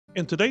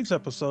In today's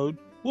episode,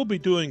 we'll be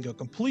doing a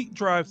complete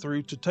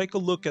drive-through to take a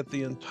look at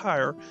the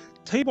entire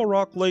Table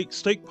Rock Lake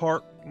State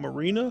Park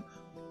marina,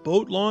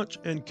 boat launch,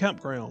 and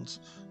campgrounds.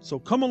 So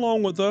come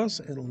along with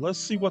us and let's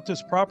see what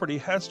this property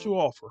has to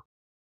offer.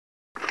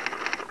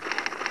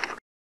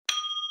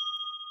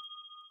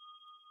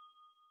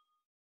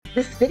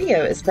 This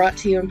video is brought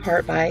to you in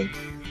part by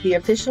the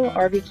official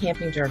RV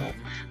Camping Journal,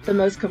 the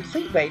most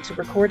complete way to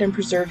record and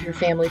preserve your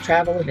family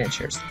travel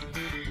adventures.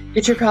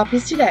 Get your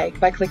copies today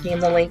by clicking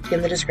the link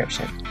in the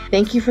description.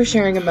 Thank you for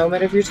sharing a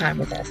moment of your time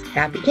with us.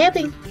 Happy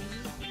camping!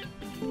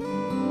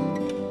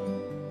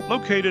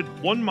 Located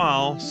 1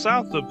 mile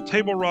south of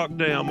Table Rock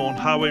Dam on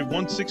Highway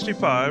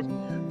 165,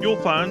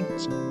 you'll find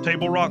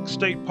Table Rock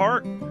State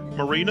Park,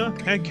 Marina,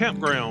 and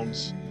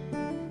Campgrounds.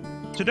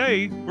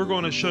 Today, we're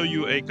going to show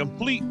you a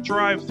complete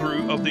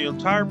drive-through of the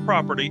entire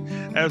property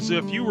as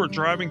if you were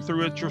driving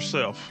through it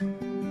yourself.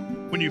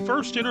 When you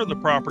first enter the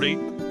property,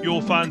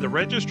 you'll find the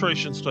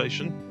registration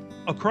station.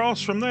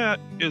 Across from that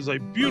is a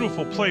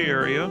beautiful play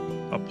area,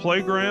 a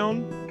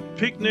playground,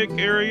 picnic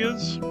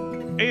areas,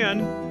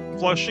 and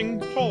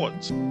flushing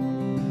toilets.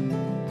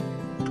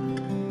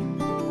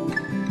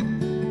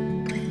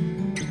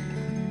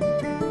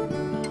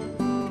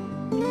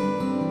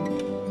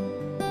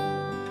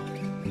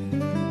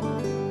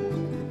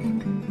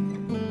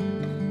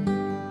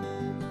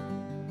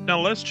 Now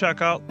let's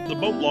check out the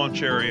boat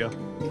launch area.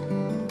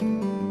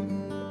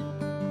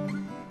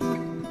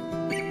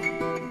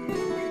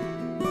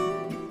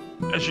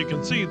 As you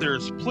can see,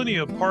 there's plenty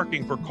of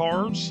parking for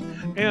cars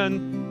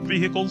and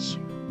vehicles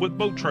with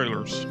boat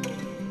trailers.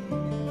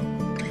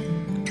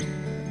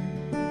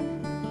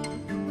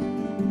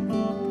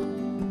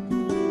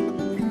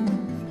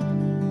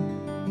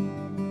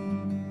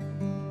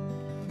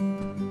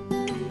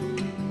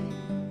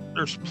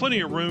 There's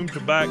plenty of room to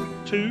back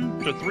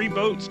 2 to 3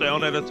 boats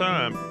down at a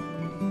time.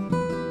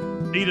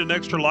 Need an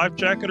extra life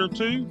jacket or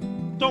two?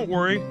 Don't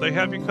worry, they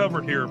have you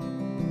covered here.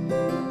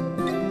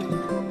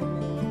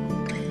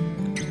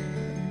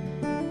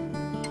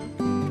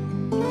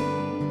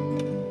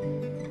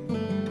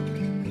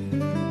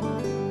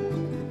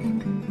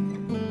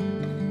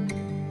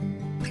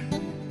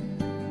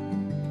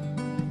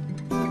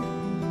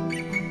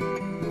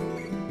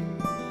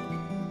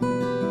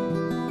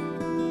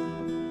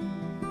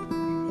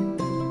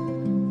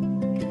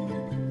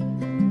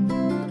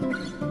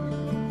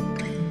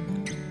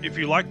 If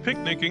you like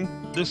picnicking,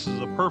 this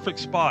is a perfect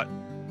spot.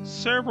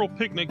 Several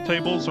picnic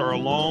tables are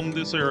along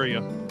this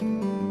area.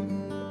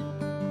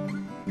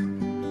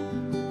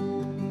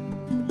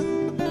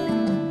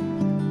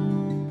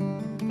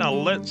 Now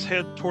let's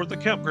head toward the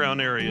campground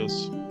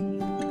areas.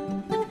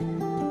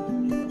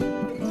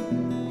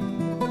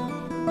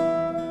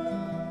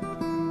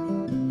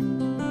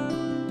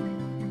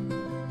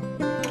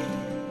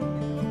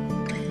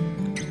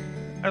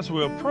 As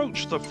we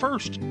approach the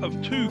first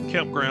of 2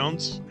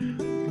 campgrounds,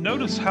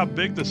 notice how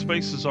big the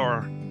spaces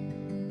are.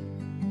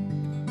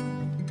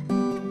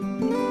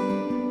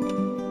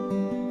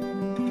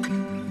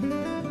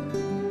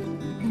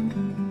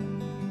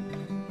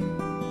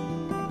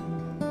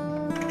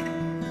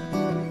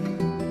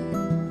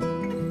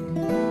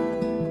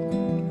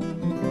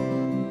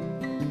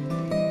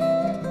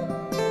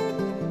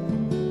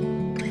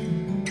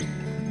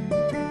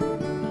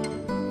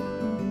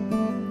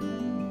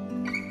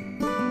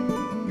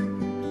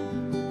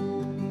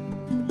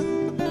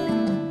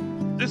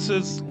 This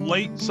is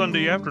late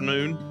Sunday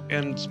afternoon,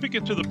 and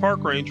speaking to the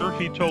park ranger,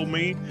 he told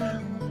me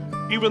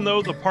even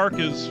though the park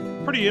is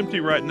pretty empty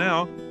right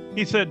now,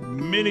 he said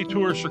many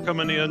tourists are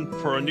coming in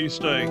for a new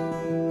stay.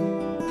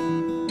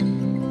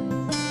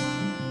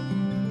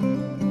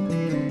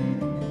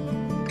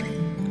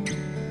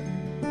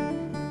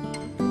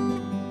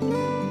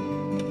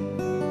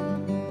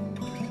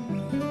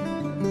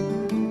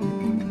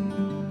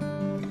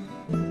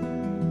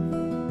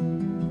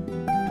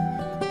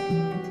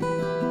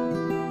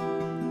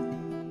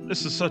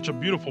 This is such a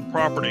beautiful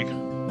property.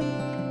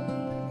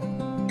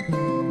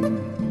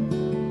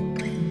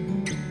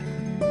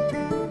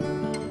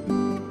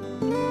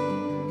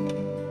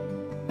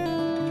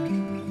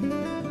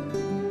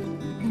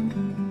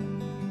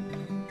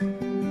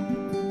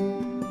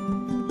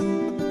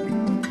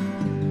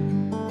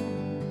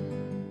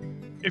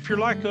 If you're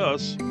like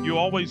us, you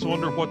always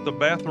wonder what the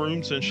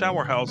bathrooms and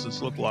shower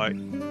houses look like.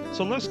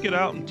 So let's get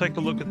out and take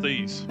a look at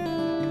these.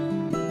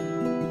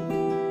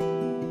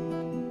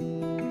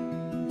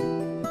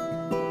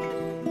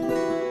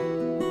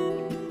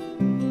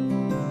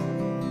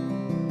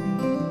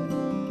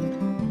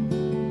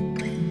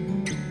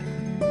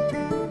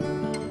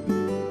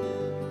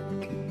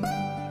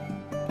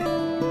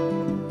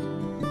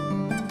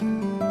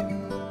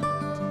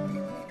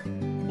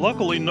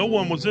 Luckily, no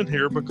one was in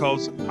here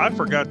because I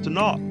forgot to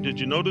knock. Did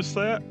you notice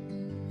that?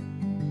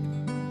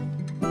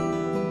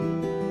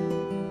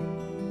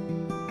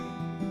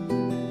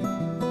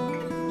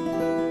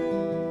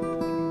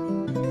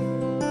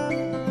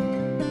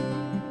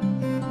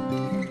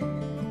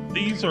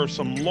 These are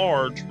some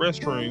large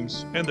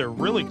restrooms, and they're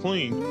really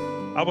clean.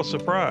 I was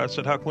surprised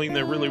at how clean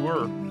they really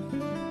were.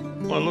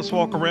 Well, let's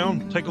walk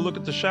around, take a look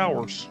at the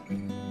showers.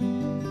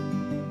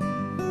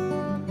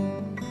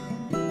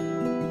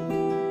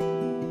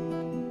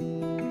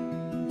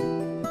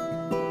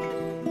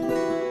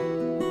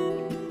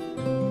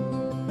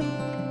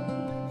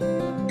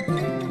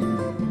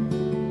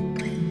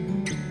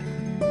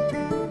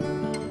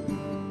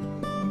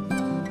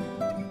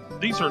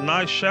 These are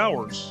nice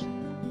showers.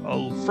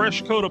 A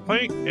fresh coat of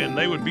paint and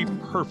they would be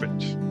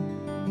perfect.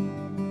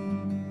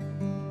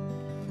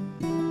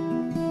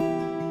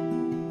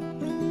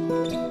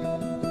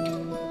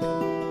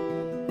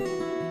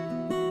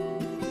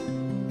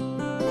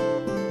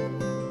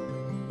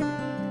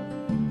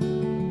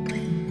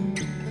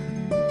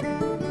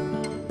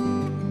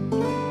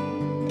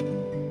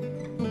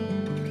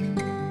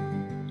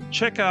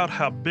 Check out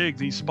how big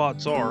these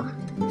spots are.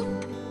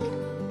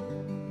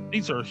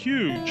 These are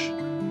huge.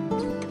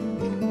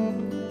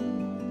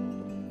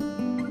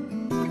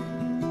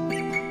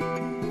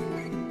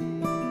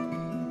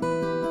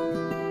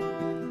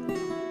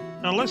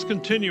 Now let's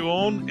continue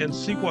on and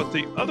see what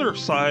the other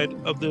side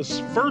of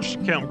this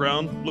first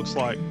campground looks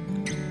like.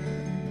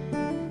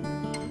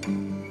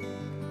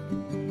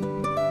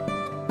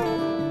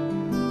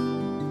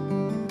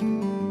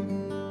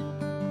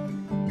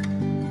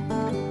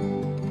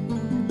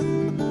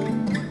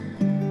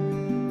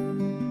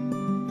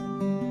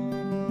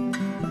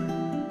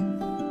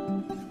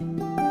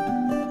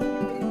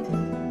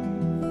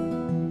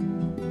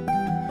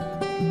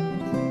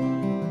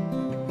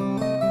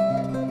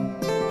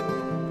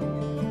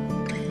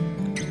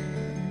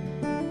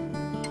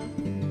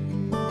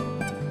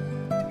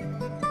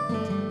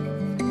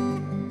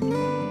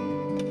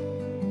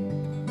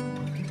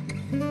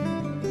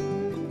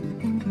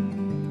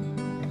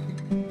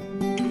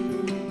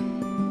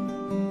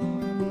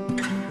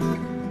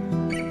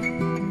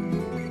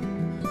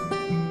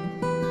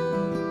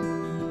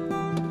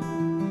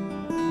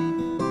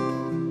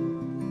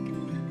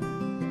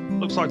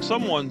 Looks like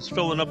someone's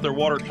filling up their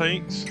water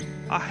tanks.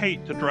 I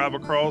hate to drive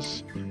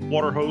across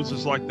water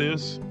hoses like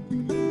this.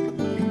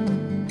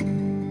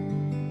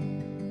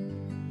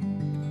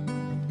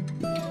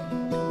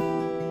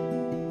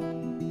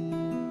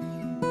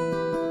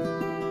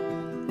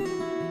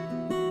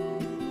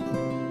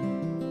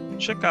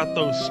 Check out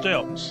those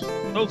steps.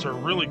 Those are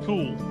really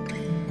cool.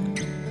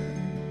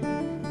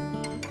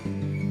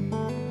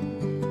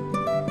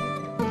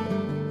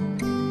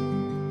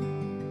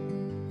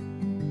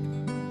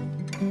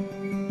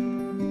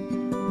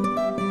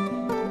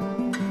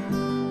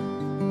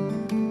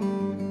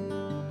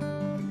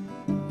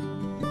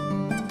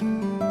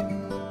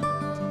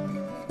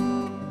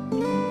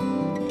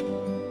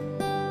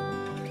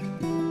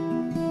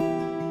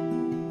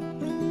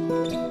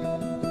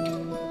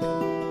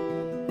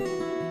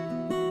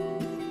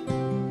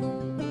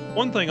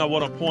 One thing I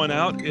want to point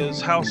out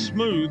is how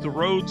smooth the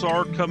roads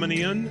are coming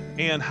in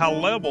and how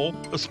level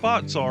the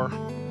spots are.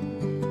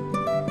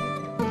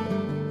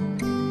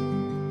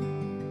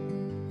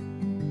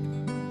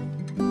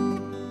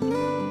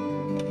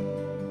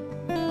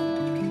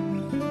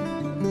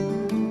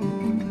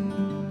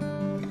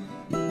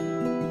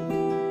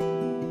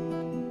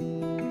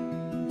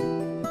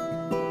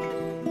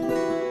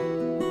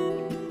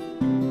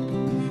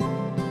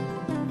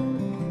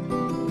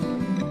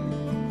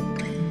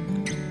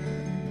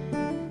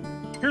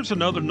 Here's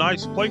another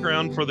nice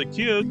playground for the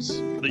kids,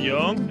 the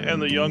young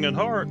and the young at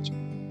heart,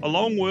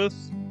 along with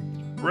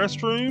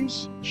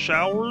restrooms,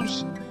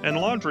 showers, and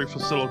laundry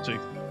facility,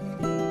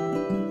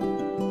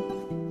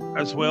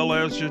 as well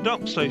as your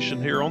dump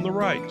station here on the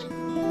right.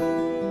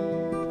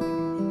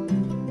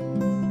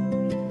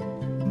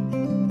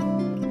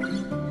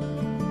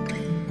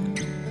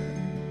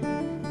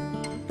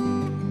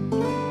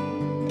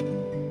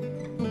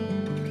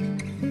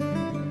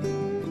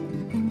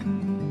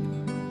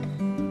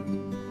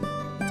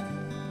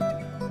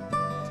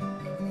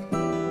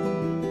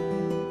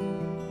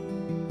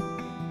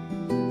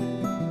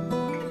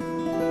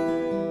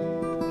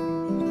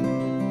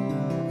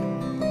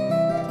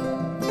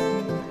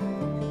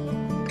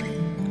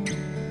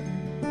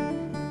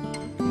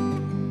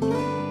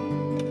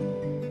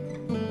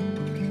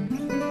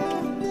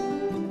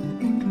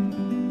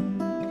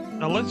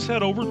 Now let's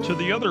head over to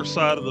the other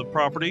side of the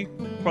property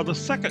for the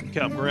second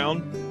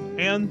campground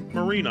and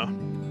marina.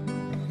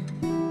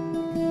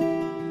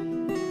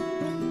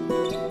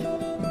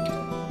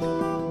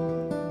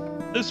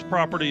 This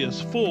property is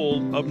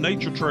full of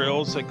nature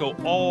trails that go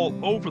all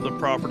over the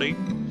property,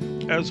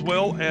 as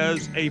well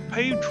as a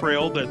paved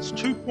trail that's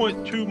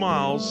 2.2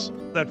 miles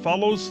that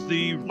follows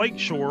the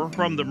lakeshore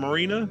from the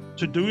marina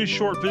to Dewey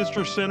Short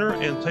Visitor Center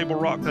and Table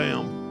Rock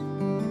Dam.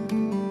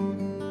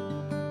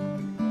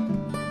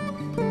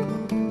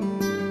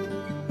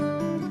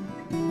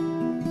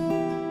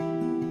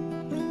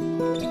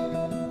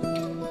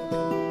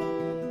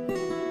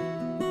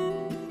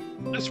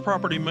 This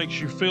property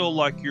makes you feel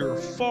like you're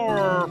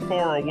far,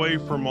 far away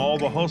from all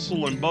the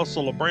hustle and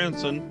bustle of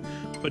Branson,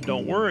 but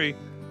don't worry,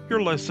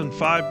 you're less than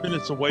 5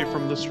 minutes away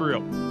from the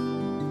Strip.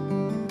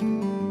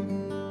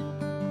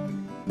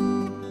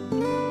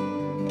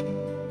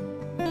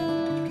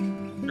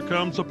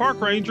 comes the park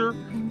ranger.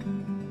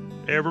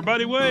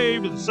 Everybody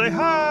wave and say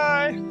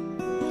hi.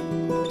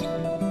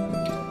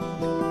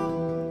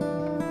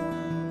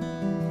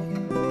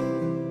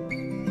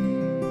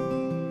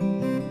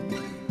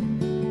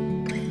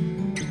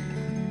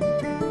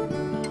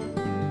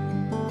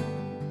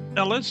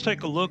 Now let's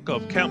take a look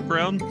of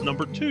campground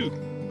number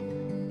 2.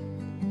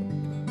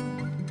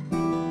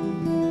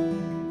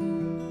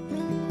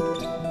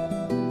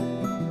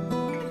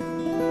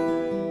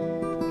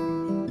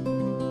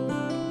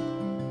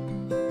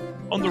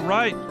 On the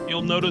right,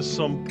 you'll notice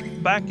some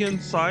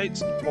back-end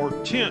sites or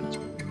tent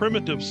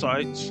primitive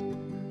sites.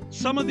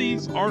 Some of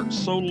these aren't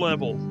so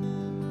level.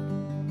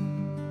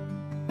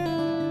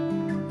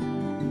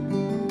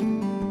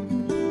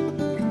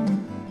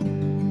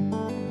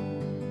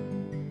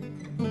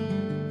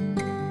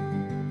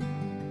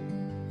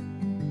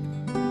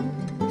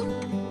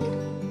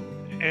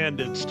 And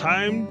it's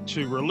time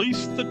to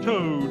release the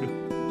toad.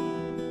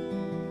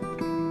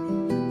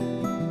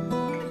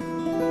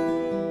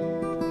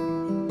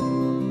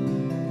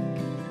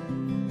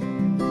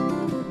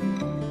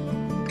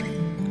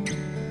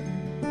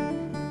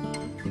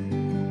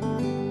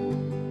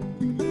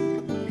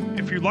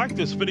 If you like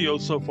this video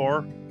so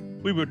far,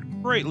 we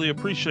would greatly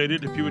appreciate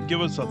it if you would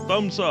give us a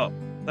thumbs up.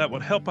 That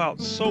would help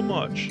out so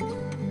much.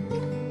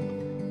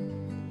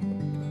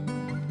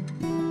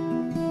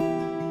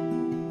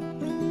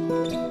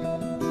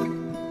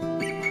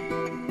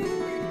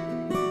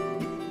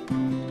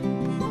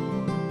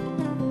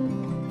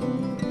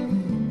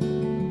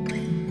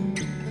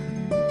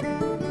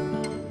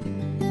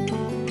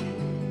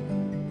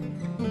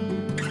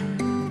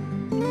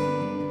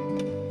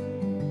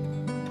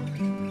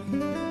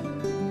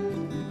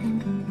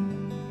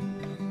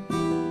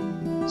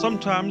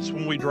 Sometimes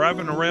when we're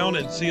driving around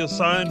and see a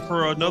sign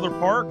for another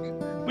park,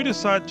 we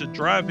decide to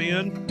drive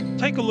in,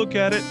 take a look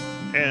at it,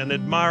 and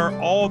admire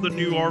all the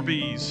new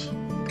RVs.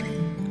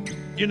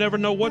 You never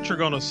know what you're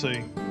going to see.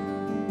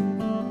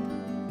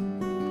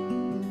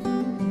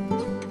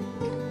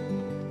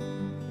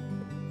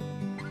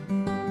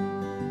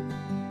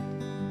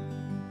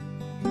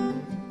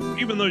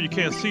 Even though you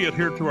can't see it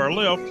here to our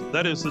left,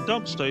 that is the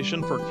dump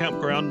station for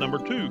campground number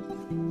 2.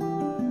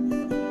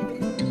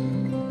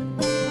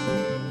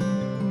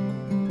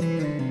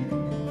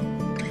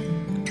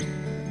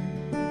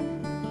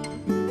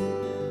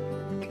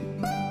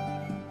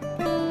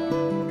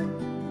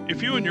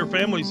 If you and your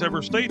families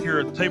ever stayed here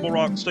at Table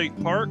Rock State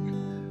Park,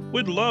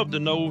 we'd love to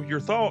know your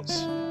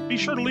thoughts. Be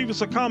sure to leave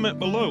us a comment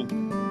below.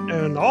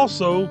 And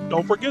also,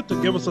 don't forget to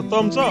give us a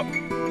thumbs up.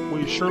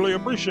 We surely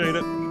appreciate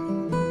it.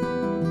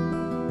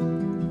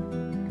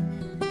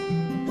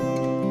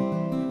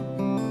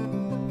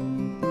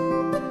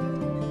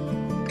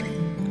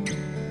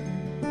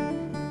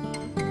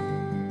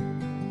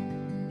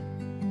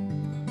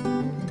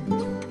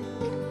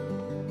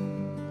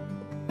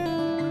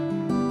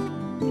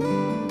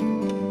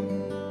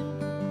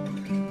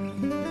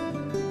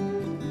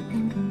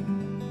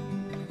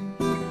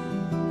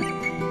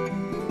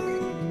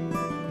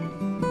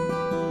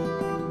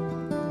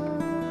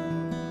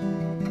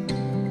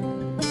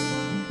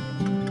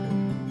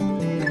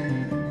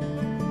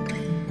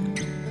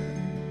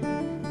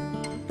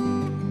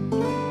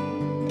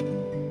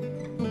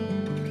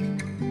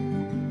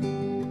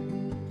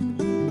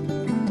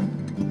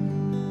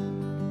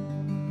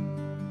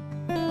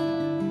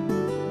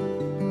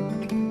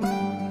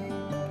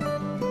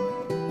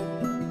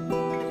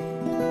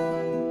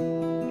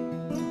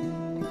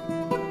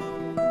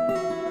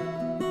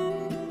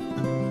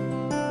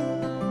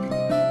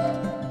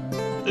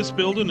 This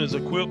building is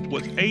equipped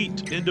with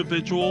 8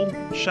 individual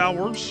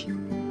showers.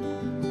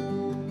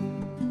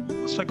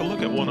 Let's take a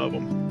look at one of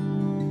them.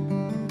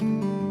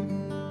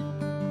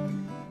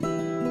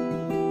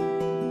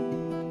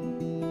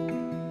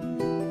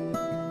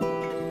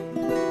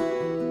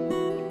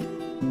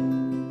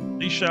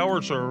 These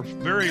showers are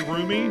very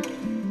roomy.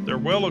 They're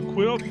well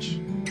equipped.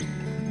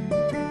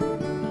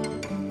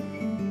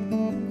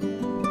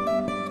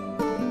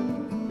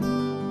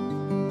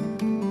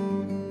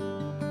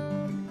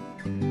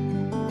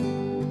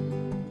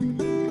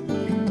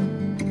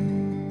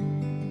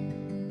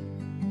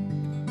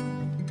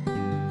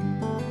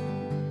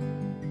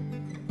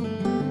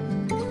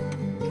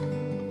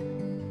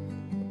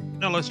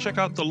 Now let's check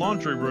out the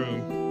laundry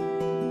room.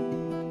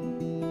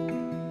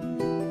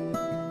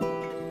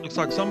 Looks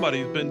like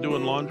somebody's been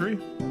doing laundry.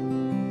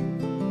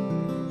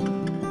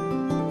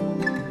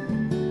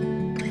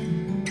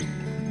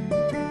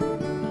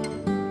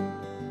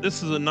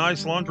 This is a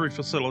nice laundry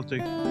facility.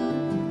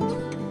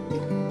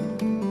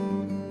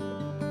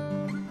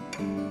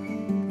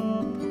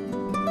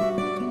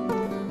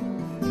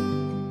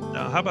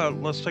 Now, how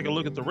about let's take a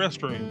look at the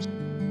restrooms.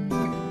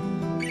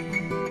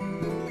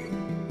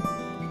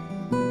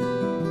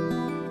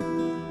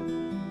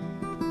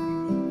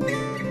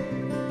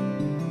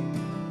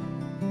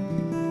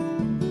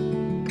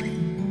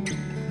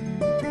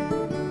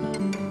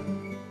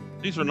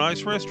 These are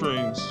nice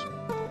restrooms,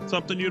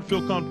 something you'd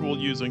feel comfortable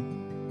using.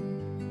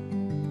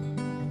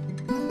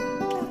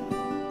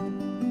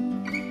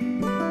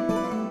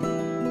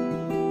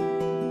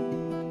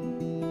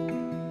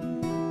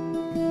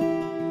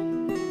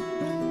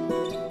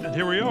 And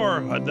here we are,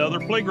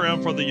 another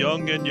playground for the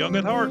young and young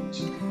at heart.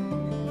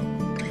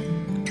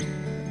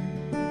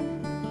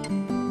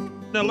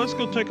 Now let's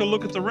go take a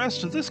look at the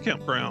rest of this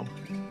campground.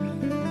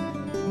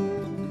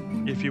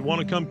 If you want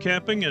to come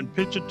camping and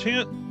pitch a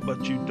tent,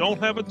 but you don't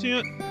have a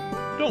tent,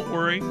 don't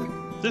worry.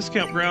 This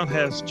campground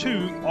has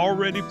 2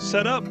 already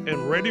set up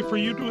and ready for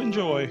you to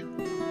enjoy.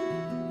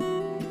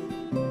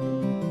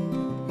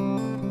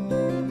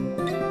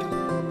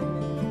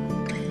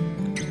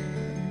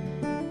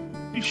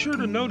 Be sure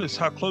to notice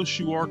how close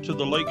you are to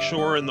the lake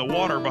shore and the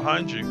water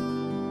behind you.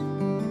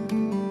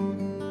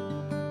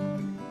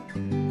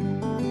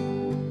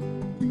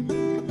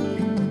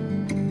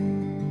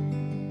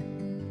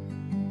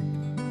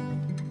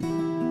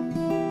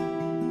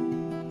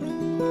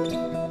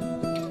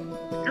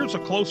 Here's a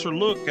closer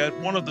look at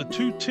one of the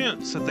 2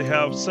 tents that they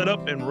have set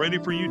up and ready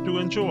for you to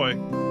enjoy.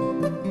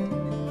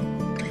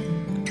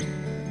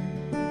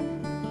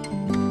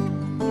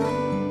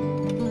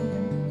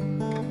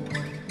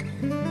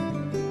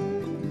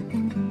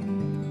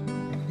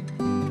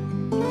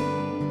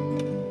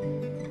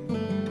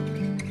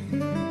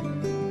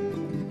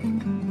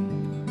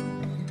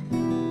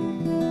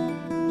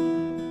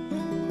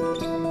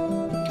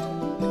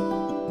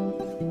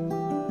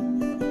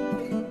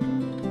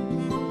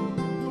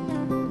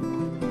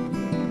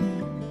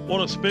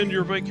 Want to spend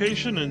your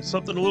vacation in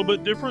something a little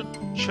bit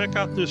different? Check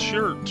out this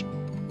shirt.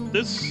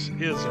 This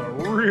is a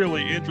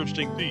really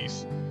interesting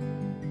piece.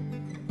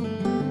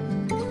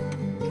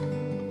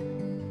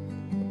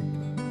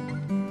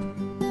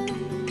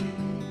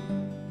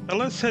 Now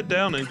let's head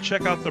down and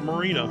check out the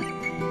marina.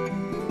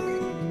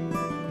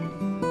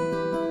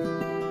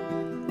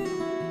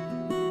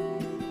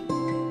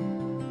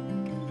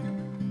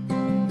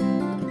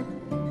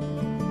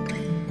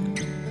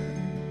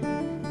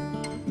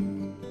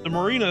 The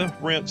marina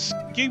rents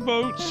ski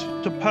boats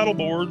to paddle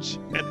boards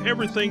and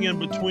everything in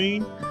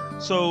between,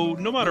 so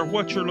no matter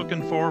what you're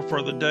looking for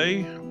the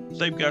day,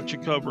 they've got you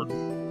covered.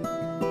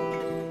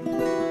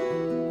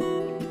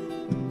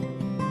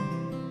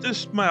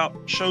 This map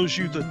shows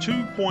you the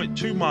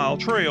 2.2 mile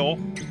trail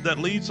that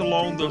leads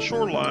along the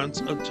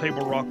shorelines of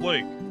Table Rock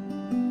Lake.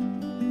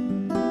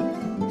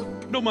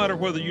 No matter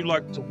whether you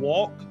like to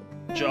walk,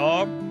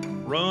 jog,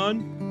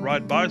 run,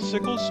 ride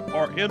bicycles,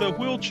 or in a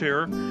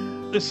wheelchair,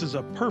 this is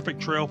a perfect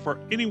trail for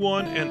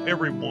anyone and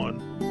everyone.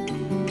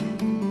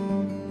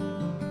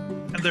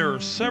 And there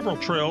are several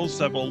trails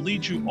that will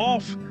lead you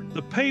off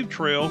the paved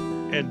trail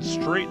and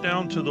straight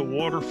down to the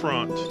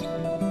waterfront.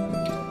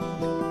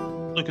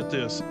 Look at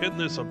this. Isn't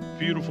this a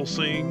beautiful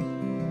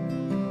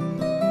scene?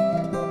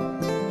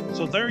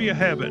 So there you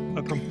have it,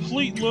 a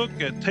complete look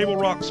at Table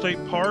Rock State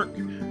Park,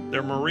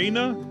 their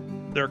marina,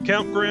 their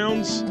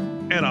campgrounds,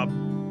 and a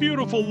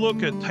beautiful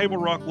look at Table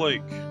Rock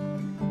Lake.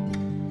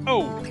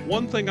 Oh,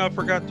 one thing I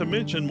forgot to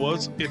mention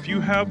was if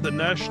you have the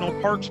National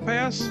Parks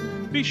Pass,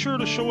 be sure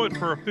to show it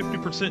for a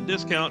 50%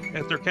 discount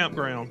at their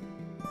campground.